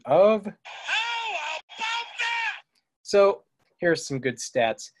edition of... How about that? So here's some good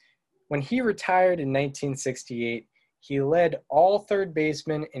stats. When he retired in 1968, he led all third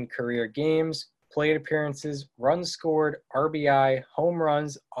basemen in career games, plate appearances, runs scored, RBI, home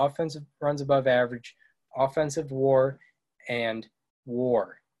runs, offensive runs above average, offensive WAR, and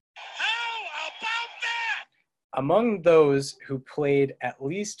WAR. How about that? Among those who played at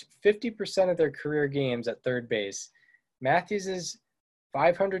least 50% of their career games at third base, Matthews'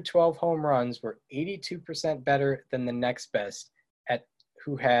 512 home runs were 82% better than the next best,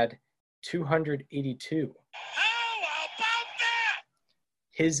 who had 282. How about that?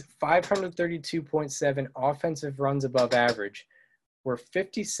 His 532.7 offensive runs above average were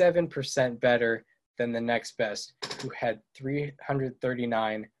 57% better than the next best, who had 339.2.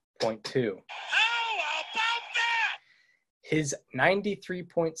 How about that? His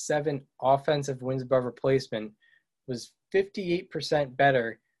 93.7 offensive wins above replacement was 58%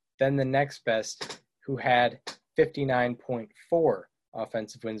 better than the next best, who had 59.4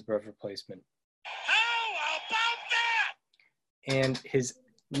 offensive wins above replacement. How about that? And his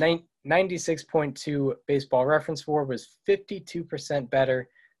 96.2 baseball reference WAR was 52% better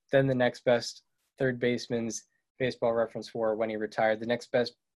than the next best third baseman's baseball reference WAR when he retired. The next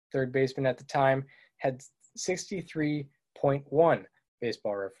best third baseman at the time had 63.1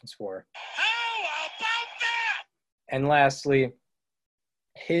 baseball reference WAR. How about that? And lastly,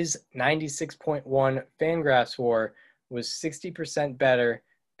 his 96.1 Fangraphs WAR was 60% better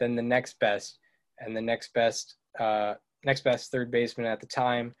than the next best, and the next best third baseman at the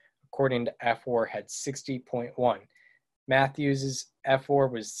time, according to F-WAR, had 60.1. Matthews' F-WAR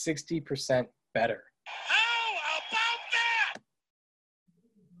was 60% better. How about that?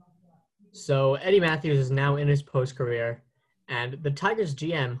 So Eddie Matthews is now in his post-career, and the Tigers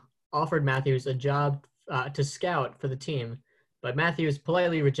GM offered Matthews a job to scout for the team, but Matthews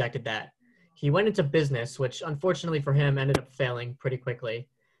politely rejected that. He went into business, which unfortunately for him ended up failing pretty quickly.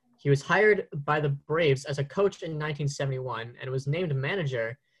 He was hired by the Braves as a coach in 1971 and was named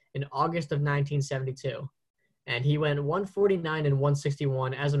manager in August of 1972. And he went 149 and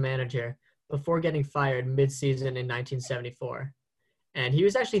 161 as a manager before getting fired mid-season in 1974. And he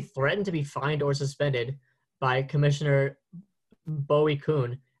was actually threatened to be fined or suspended by Commissioner Bowie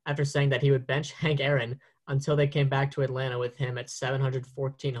Kuhn after saying that he would bench Hank Aaron until they came back to Atlanta with him at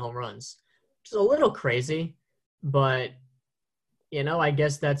 714 home runs, which is a little crazy, but, I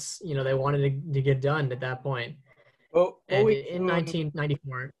guess that's, they wanted to get done at that point. Well, And in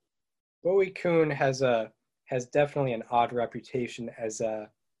 1994. Bowie Kuhn has definitely an odd reputation as an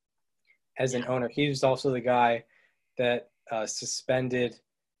owner. He was also the guy that suspended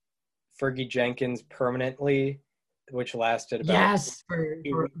Fergie Jenkins permanently, which lasted about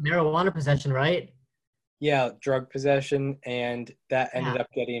for marijuana possession, right? Yeah, drug possession, and that ended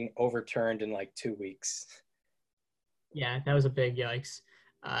up getting overturned in like 2 weeks. Yeah, that was a big yikes.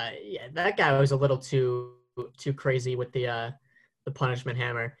 That guy was a little too crazy with the punishment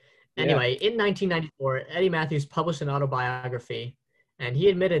hammer. Anyway, in 1994, Eddie Matthews published an autobiography, and he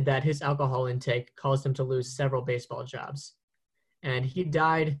admitted that his alcohol intake caused him to lose several baseball jobs. And he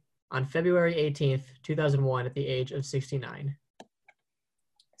died on February 18th, 2001 at the age of 69.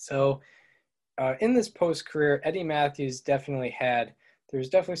 So in this post-career, Eddie Matthews there's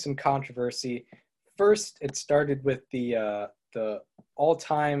definitely some controversy. First, it started with the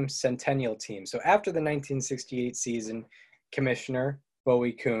all-time Centennial team. So after the 1968 season, Commissioner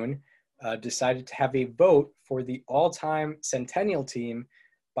Bowie Kuhn decided to have a vote for the all-time Centennial team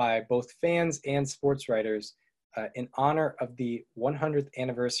by both fans and sports writers in honor of the 100th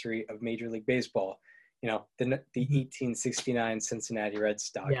anniversary of Major League Baseball. The 1869 Cincinnati Red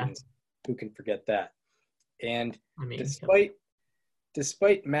Stockings. Yeah. Who can forget that? And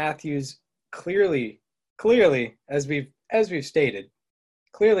despite Matthews clearly, as we've stated,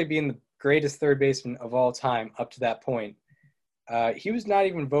 clearly being the greatest third baseman of all time up to that point, he was not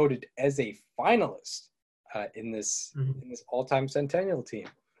even voted as a finalist in this all-time Centennial team.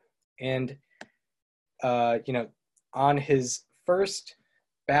 And on his first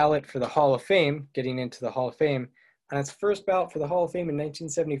ballot for the Hall of Fame, getting into the Hall of Fame, on his first ballot for the Hall of Fame in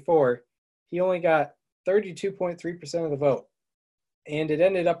 1974, he only got 32.3% of the vote. And it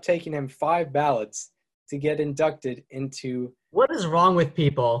ended up taking him 5 ballots to get inducted into... What is wrong with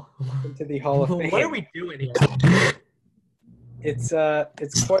people? Into the Hall of Fame. What are we doing here? It's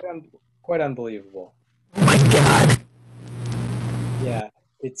quite unbelievable. Oh my God. Yeah,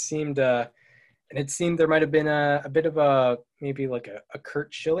 it seemed there might have been a bit of maybe like a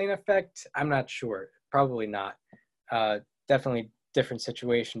Curt Schilling effect. I'm not sure. Probably not. Definitely different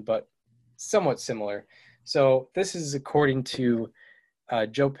situation, but somewhat similar. So this is according to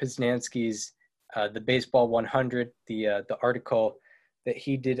Joe Posnanski's the Baseball 100, the article that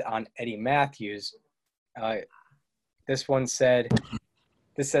he did on Eddie Matthews. This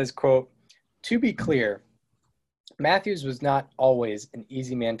says, quote, "To be clear, Matthews was not always an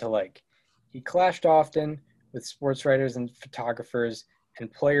easy man to like. He clashed often with sports writers and photographers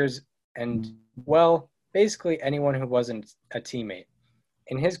and players and, well, basically anyone who wasn't a teammate.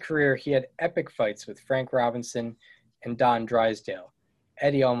 In his career, he had epic fights with Frank Robinson and Don Drysdale.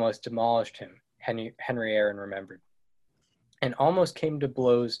 Eddie almost demolished him," Henry Aaron remembered, "and almost came to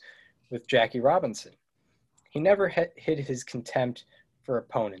blows with Jackie Robinson. He never hid his contempt for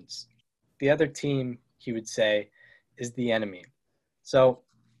opponents. The other team, he would say, is the enemy." So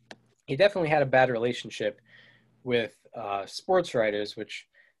he definitely had a bad relationship with sports writers, which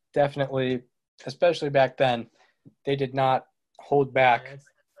definitely, especially back then, they did not hold back.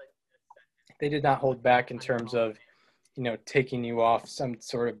 They did not hold back in terms of, taking you off some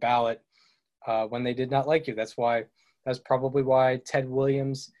sort of ballot when they did not like you. That's probably why Ted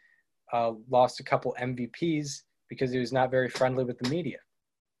Williams lost a couple MVPs, because he was not very friendly with the media.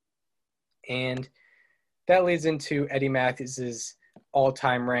 And that leads into Eddie Matthews'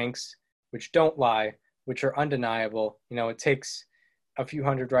 all-time ranks, which don't lie, which are undeniable. It takes a few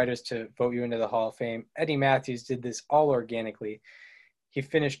hundred writers to vote you into the Hall of Fame. Eddie Matthews did this all organically. He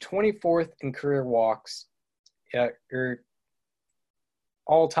finished 24th in career walks,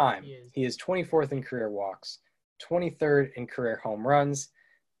 all time. He is 24th in career walks, 23rd in career home runs,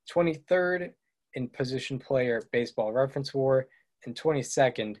 23rd in position player baseball reference WAR, and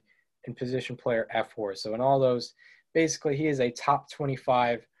 22nd in position player FWAR. So in all those, basically he is a top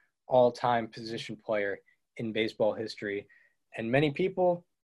 25 all-time position player in baseball history. And many people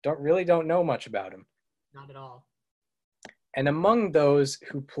don't know much about him. Not at all. And among those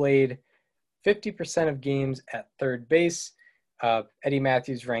who played 50% of games at third base, Eddie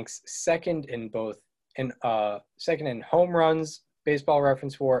Matthews ranks second in home runs, baseball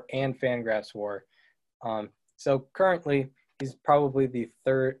reference WAR, and Fangraphs WAR. So currently, he's probably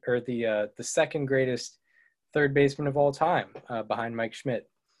the second greatest third baseman of all time, behind Mike Schmidt.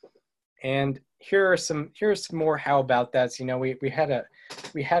 And here are some more how about that's. We had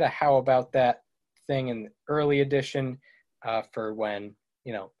a how about that thing in the early edition, for when,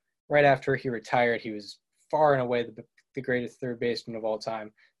 right after he retired, he was far and away the greatest third baseman of all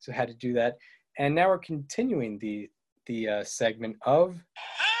time. So had to do that. And now we're continuing the segment of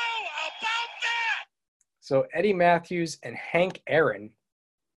How about that? So Eddie Matthews and Hank Aaron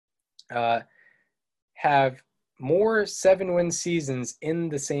have more 7-win seasons in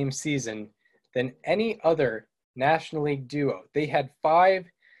the same season than any other National League duo. They had five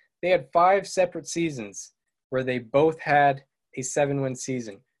separate seasons where they both had a 7-win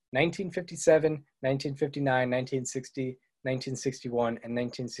season. 1957, 1959, 1960, 1961, and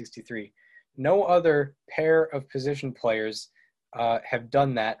 1963. No other pair of position players have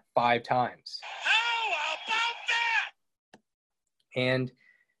done that 5 times. How about that? And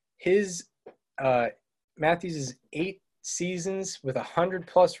his Matthews' 8 seasons with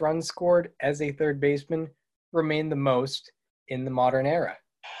 100+ runs scored as a third baseman remain the most in the modern era.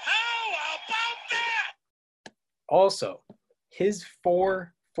 How about that? Also, his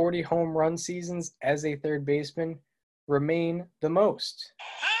 4 40 home run seasons as a third baseman remain the most.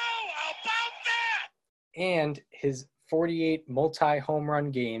 How about that? And his 48 multi-home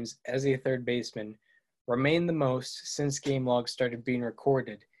run games as a third baseman remain the most since game logs started being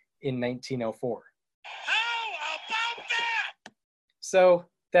recorded in 1904. How about that? So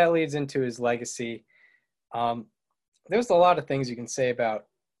that leads into his legacy. There's a lot of things you can say about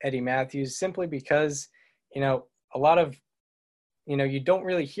Eddie Matthews, simply because, a lot of, you don't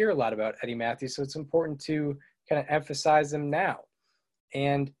really hear a lot about Eddie Matthews, so it's important to kind of emphasize him now.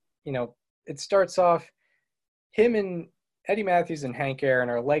 And, it starts off, him and Eddie Matthews and Hank Aaron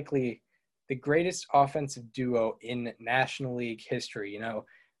are likely the greatest offensive duo in National League history.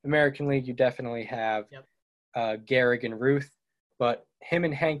 American League, you definitely have Gehrig and Ruth, but him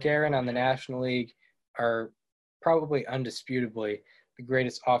and Hank Aaron on the National League are probably undisputably the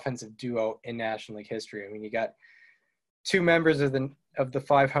greatest offensive duo in National League history. I mean, you got 2 members of the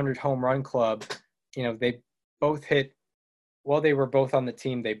 500 home run club. They both hit, while they were both on the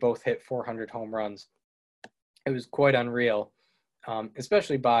team, they both hit 400 home runs. It was quite unreal,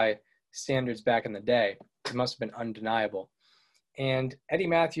 especially by standards back in the day. It must have been undeniable. And Eddie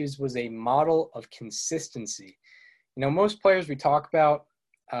Matthews was a model of consistency. Most players we talk about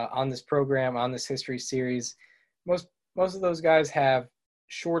on this program, on this history series, most of those guys have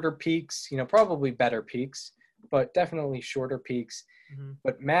shorter peaks, probably better peaks, but definitely shorter peaks. Mm-hmm.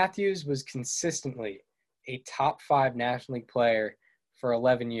 But Matthews was consistently a top 5 National League player for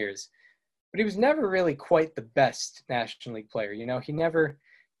 11 years. But he was never really quite the best National League player. He never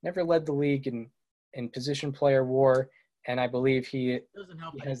led the league in position player WAR, and I believe he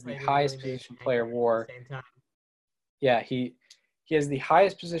has the highest position player WAR. Yeah, he has the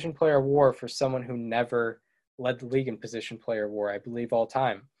highest position player WAR for someone who never led the league in position player WAR, I believe, all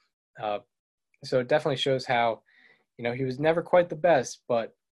time. So it definitely shows how, he was never quite the best,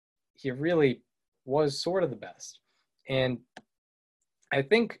 but he really was sort of the best. And I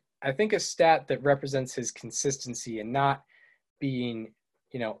think a stat that represents his consistency and not being,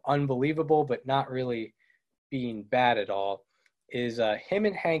 unbelievable, but not really being bad at all, is him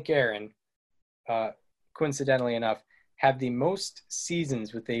and Hank Aaron, coincidentally enough, have the most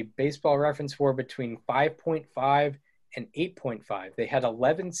seasons with a baseball reference WAR between 5.5 and 8.5. They had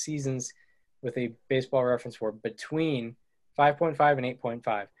 11 seasons with a baseball reference WAR between 5.5 and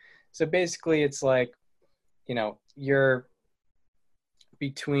 8.5. So basically it's like, you're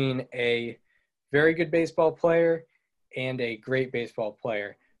between a very good baseball player and a great baseball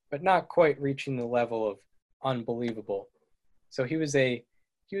player, but not quite reaching the level of unbelievable. So he was a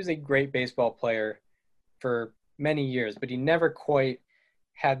great baseball player for many years, but he never quite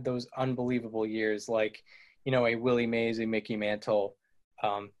had those unbelievable years like, a Willie Mays, a Mickey Mantle,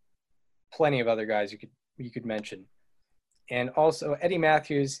 plenty of other guys you could mention. And also Eddie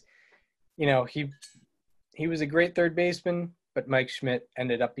Mathews, he was a great third baseman, but Mike Schmidt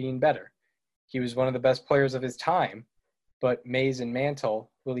ended up being better. He was one of the best players of his time, but Mays and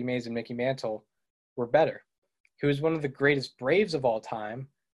Mantle, Willie Mays and Mickey Mantle, were better. He was one of the greatest Braves of all time,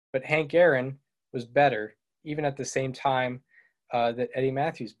 but Hank Aaron was better, even at the same time that Eddie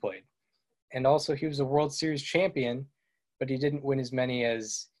Mathews played. And also he was a World Series champion, but he didn't win as many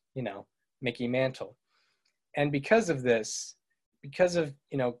as, Mickey Mantle. And because of this, because of,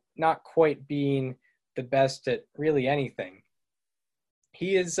 not quite being the best at really anything,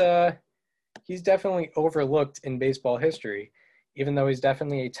 he's definitely overlooked in baseball history, even though he's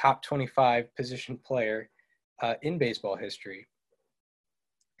definitely a top 25 position player in baseball history.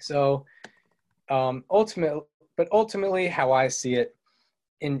 So ultimately how I see it,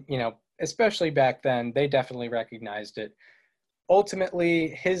 especially back then, they definitely recognized it. Ultimately,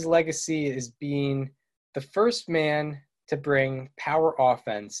 his legacy is being the first man to bring power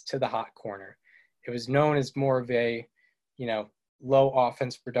offense to the hot corner. It was known as more of a, low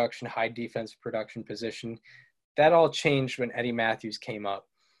offense production, high defense production position. That all changed when Eddie Mathews came up.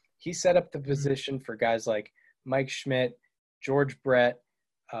 He set up the position for guys like Mike Schmidt, George Brett,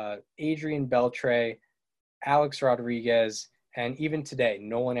 Adrian Beltre, Alex Rodriguez, and even today,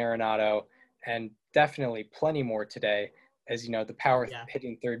 Nolan Arenado, and definitely plenty more today, as the power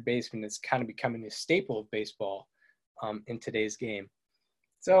hitting third baseman is kind of becoming a staple of baseball in today's game.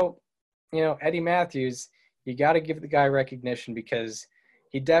 So, Eddie Mathews, you got to give the guy recognition because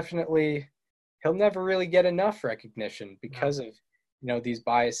he'll never really get enough recognition because of, these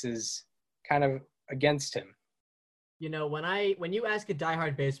biases kind of against him. When you ask a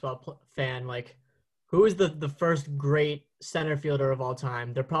diehard baseball fan, like, who is the first great center fielder of all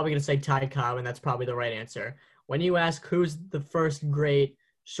time, they're probably going to say Ty Cobb, and that's probably the right answer. When you ask who's the first great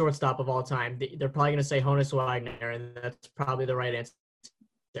shortstop of all time, they're probably going to say Honus Wagner, and that's probably the right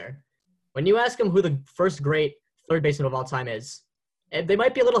answer. When you ask them who the first great third baseman of all time is, they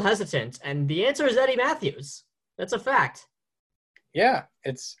might be a little hesitant, and the answer is Eddie Mathews. That's a fact. Yeah,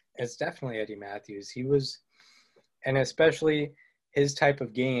 it's definitely Eddie Mathews. He was, and especially his type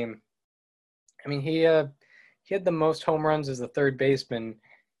of game. I mean, he had the most home runs as a third baseman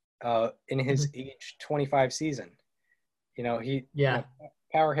in his age 25 season.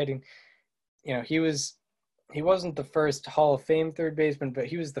 Power hitting. He wasn't the first Hall of Fame third baseman, but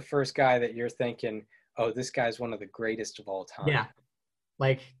he was the first guy that you're thinking, oh, this guy's one of the greatest of all time. Yeah,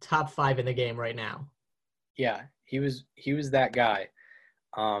 like top 5 in the game right now. Yeah, he was that guy.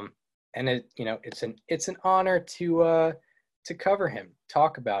 And it's an honor to cover him,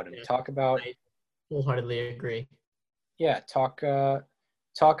 talk about him, talk about. I wholeheartedly agree. Yeah, talk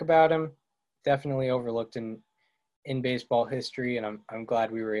about him. Definitely overlooked in baseball history, and I'm glad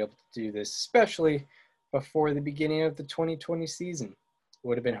we were able to do this, especially before the beginning of the 2020 season. It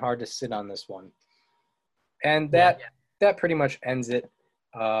would have been hard to sit on this one. And that pretty much ends it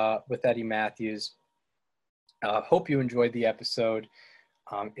with Eddie Mathews. Hope you enjoyed the episode.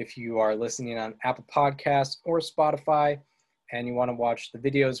 If you are listening on Apple Podcasts or Spotify and you want to watch the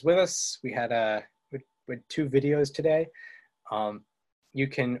videos with us, we had 2 videos today. You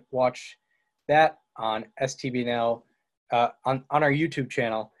can watch that on STBNL, on our YouTube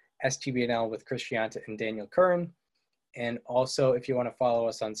channel, STBNL with Chris Gianta and Daniel Curran. And also, if you want to follow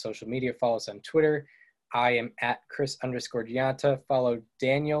us on social media, follow us on Twitter. I am at Chris_Gianta. Follow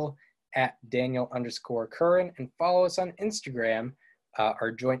Daniel at Daniel_Curran, and follow us on Instagram,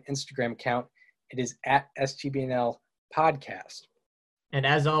 our joint Instagram account. It is at STBNL Podcast. And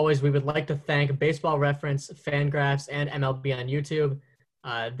as always, we would like to thank Baseball Reference, Fangraphs, and MLB on YouTube.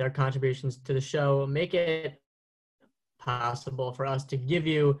 Their contributions to the show make it possible for us to give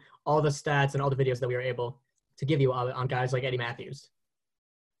you all the stats and all the videos that we are able to give you on guys like Eddie Mathews.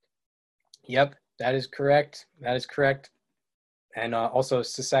 Yep, that is correct. And also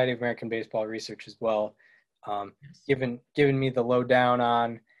Society of American Baseball Research as well, giving me the lowdown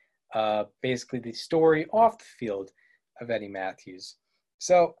on basically the story off the field of Eddie Mathews.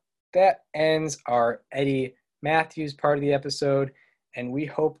 So that ends our Eddie Mathews part of the episode, and we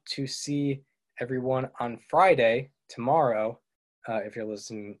hope to see everyone on Friday, tomorrow, if you're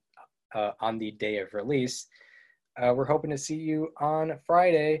listening on the day of release. We're hoping to see you on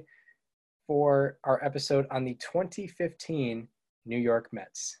Friday for our episode on the 2015 New York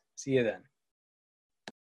Mets. See you then.